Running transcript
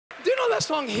know that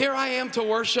song, Here I Am to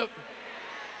Worship?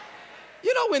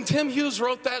 You know, when Tim Hughes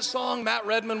wrote that song, Matt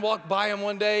Redman walked by him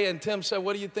one day and Tim said,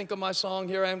 what do you think of my song,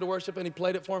 Here I Am to Worship? And he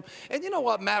played it for him. And you know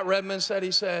what Matt Redman said? He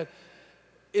said,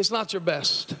 it's not your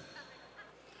best.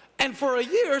 And for a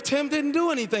year, Tim didn't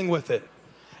do anything with it.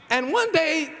 And one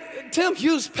day, Tim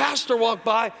Hughes' pastor walked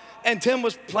by and Tim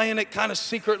was playing it kind of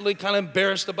secretly, kind of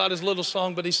embarrassed about his little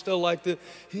song, but he still liked it.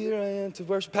 Here I am to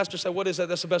worship. Pastor said, what is that?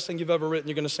 That's the best thing you've ever written.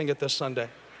 You're going to sing it this Sunday.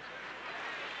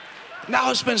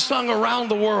 Now it's been sung around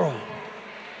the world.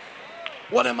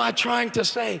 What am I trying to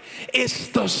say? It's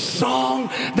the song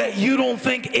that you don't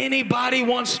think anybody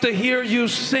wants to hear you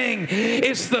sing.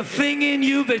 It's the thing in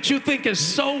you that you think is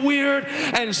so weird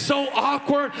and so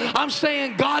awkward. I'm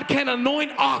saying God can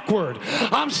anoint awkward.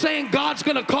 I'm saying God's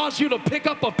going to cause you to pick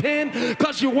up a pen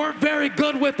because you weren't very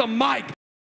good with a mic.